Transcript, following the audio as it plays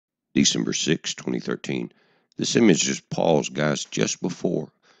December 6, 2013. This image is paused, guys, just before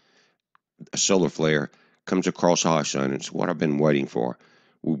a solar flare comes across ISON. It's what I've been waiting for.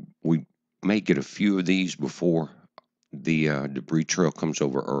 We may get a few of these before the debris trail comes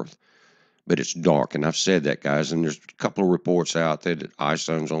over Earth, but it's dark, and I've said that, guys, and there's a couple of reports out there that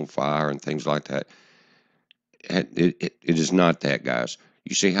ISON's on fire and things like that. It is not that, guys.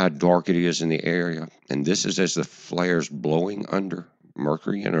 You see how dark it is in the area, and this is as the flare's blowing under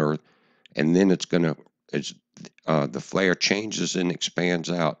Mercury and Earth, and then as the flare changes and expands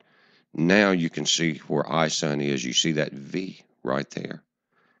out. Now you can see where ISON is. You see that V right there.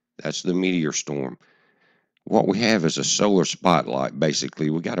 That's the meteor storm. What we have is a solar spotlight, basically.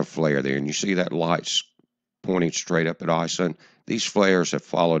 We got a flare there, and you see that light's pointing straight up at ISON. These flares have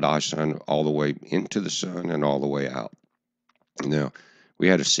followed ISON all the way into the sun and all the way out. Now, we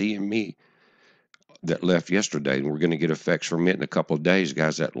had a CME that left yesterday, and we're going to get effects from it in a couple of days,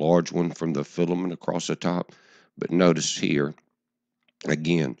 guys. That large one from the filament across the top. But notice here,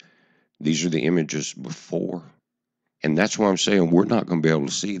 again, these are the images before. And that's why I'm saying we're not going to be able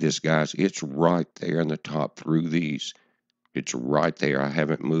to see this, guys. It's right there in the top through these. It's right there. I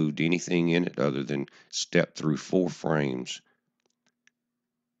haven't moved anything in it other than step through 4 frames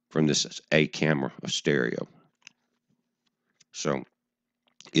from this A camera, a stereo. So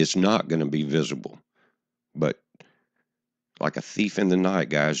it's not going to be visible. But like a thief in the night,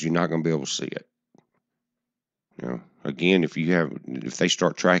 guys, you're not going to be able to see it. You know, again, if they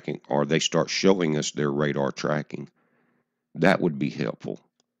start tracking or they start showing us their radar tracking, that would be helpful.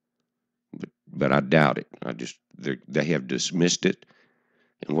 But I doubt it. They have dismissed it,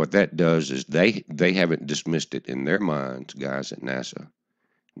 and what that does is they haven't dismissed it in their minds, guys at NASA.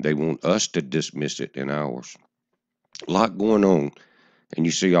 They want us to dismiss it in ours. A lot going on, and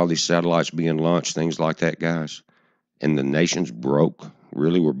you see all these satellites being launched, things like that, guys. And the nation's broke.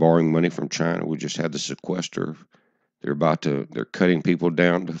 Really, we're borrowing money from China. We just had the sequester. They're cutting people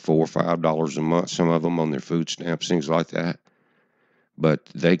down to $4 or $5 a month, some of them on their food stamps, things like that. But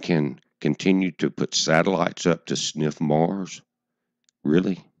they can continue to put satellites up to sniff Mars.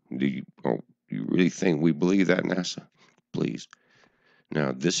 Really? Do you really think we believe that, NASA? Please.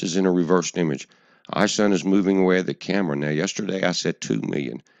 Now, this is in a reversed image. ISON is moving away at the camera. Now, yesterday I said 2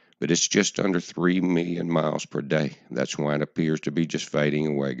 million, but it's just under 3 million miles per day. That's why it appears to be just fading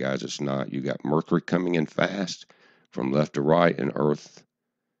away, guys. It's not. You got Mercury coming in fast from left to right, and Earth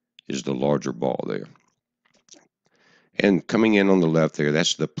is the larger ball there. And coming in on the left there,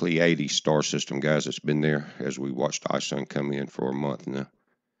 that's the Pleiades star system, guys. It's been there as we watched ISON come in for a month now.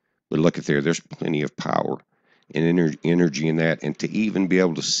 But look at there, there's plenty of power and energy in that. And to even be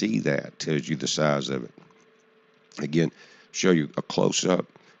able to see that tells you the size of it. Again, show you a close-up.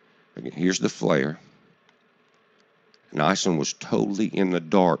 Again, here's the flare. And ISON was totally in the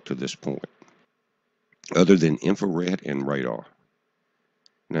dark to this point, other than infrared and radar.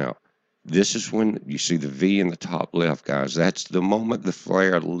 Now, this is when you see the V in the top left, guys. That's the moment the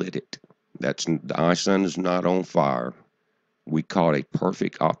flare lit it. The ISON is not on fire. We caught a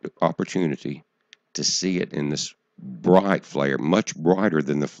perfect opportunity to see it in this bright flare, much brighter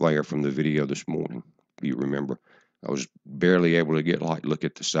than the flare from the video this morning. If you remember, I was barely able to get light. Look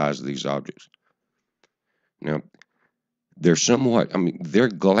at the size of these objects. Now, they're they're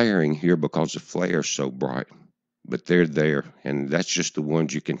glaring here because the flare is so bright, but they're there, and that's just the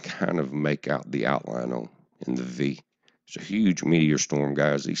ones you can kind of make out the outline on in the V. It's a huge meteor storm,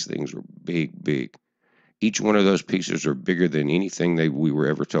 guys. These things are big, big. Each one of those pieces are bigger than anything we were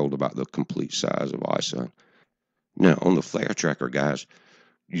ever told about the complete size of ISON. Now, on the flare tracker, guys,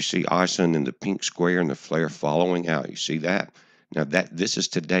 you see ISON in the pink square and the flare following out. You see that? Now, this is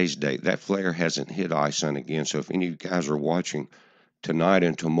today's date. That flare hasn't hit ISON again, so if any of you guys are watching tonight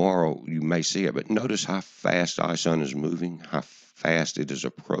and tomorrow, you may see it. But notice how fast ISON is moving, how fast it is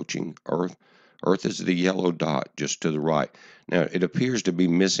approaching Earth. Earth is the yellow dot just to the right. Now, it appears to be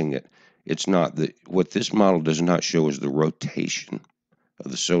missing it. It's not. What this model does not show is the rotation of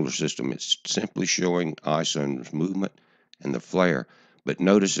the solar system. It's simply showing ISON's movement and the flare. But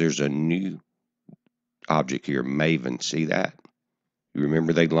notice there's a new object here, MAVEN. See that? You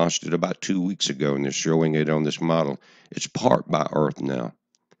remember they launched it about 2 weeks ago, and they're showing it on this model. It's parked by Earth now.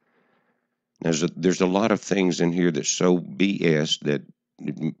 There's a lot of things in here that's so BS that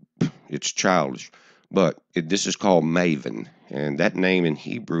it's childish. But this is called MAVEN, and that name in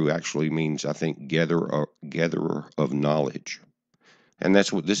Hebrew actually means, I think, gatherer of knowledge. And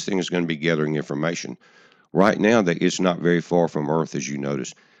that's what this thing is going to be, gathering information. Right now, it's not very far from Earth, as you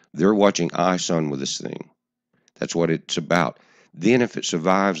notice. They're watching ISON with this thing. That's what it's about. Then if it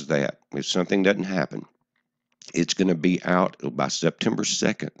survives that, if something doesn't happen, it's going to be out by September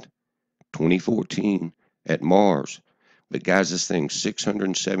 2nd. 2014 at Mars. But guys, this thing's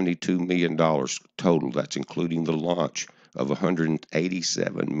 $672 million total. That's including the launch of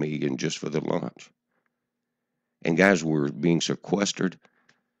 187 million just for the launch. And guys, we're being sequestered,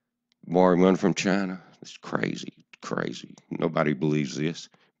 borrowing money from China. It's crazy, crazy. Nobody believes this.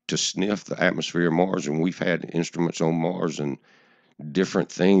 To sniff the atmosphere of Mars, and we've had instruments on Mars and different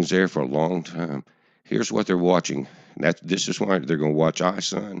things there for a long time. Here's what they're watching. This is why they're going to watch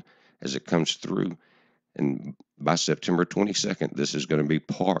ISON as it comes through. And by September 22nd, this is going to be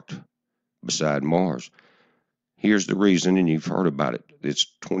parked beside Mars. Here's the reason, and you've heard about it. It's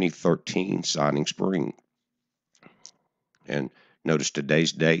 2013 Siding Spring. And notice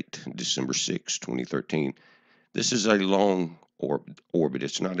today's date, December 6, 2013. This is a long orbit.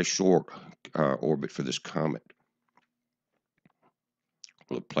 It's not a short orbit for this comet.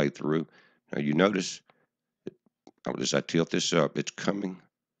 Will it play through? Now you notice, as I tilt this up, it's coming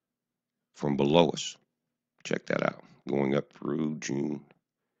from below us. Check that out. Going up through June.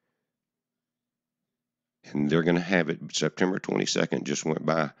 And they're going to have it September 22nd, just went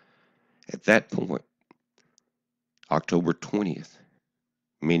by. At that point, October 20th,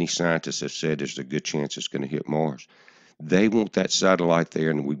 many scientists have said there's a good chance it's going to hit Mars. They want that satellite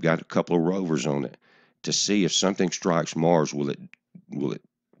there, and we've got a couple of rovers on it to see if something strikes Mars,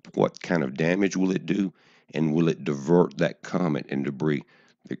 what kind of damage will it do, and will it divert that comet and debris?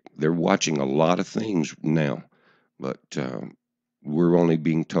 They're watching a lot of things now, but we're only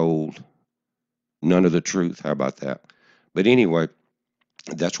being told none of the truth. How about that? But anyway,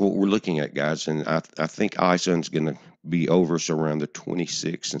 that's what we're looking at, guys. And I think ISON's going to be over us around the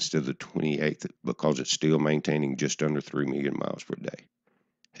 26th instead of the 28th because it's still maintaining just under 3 million miles per day.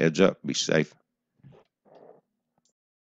 Heads up, be safe.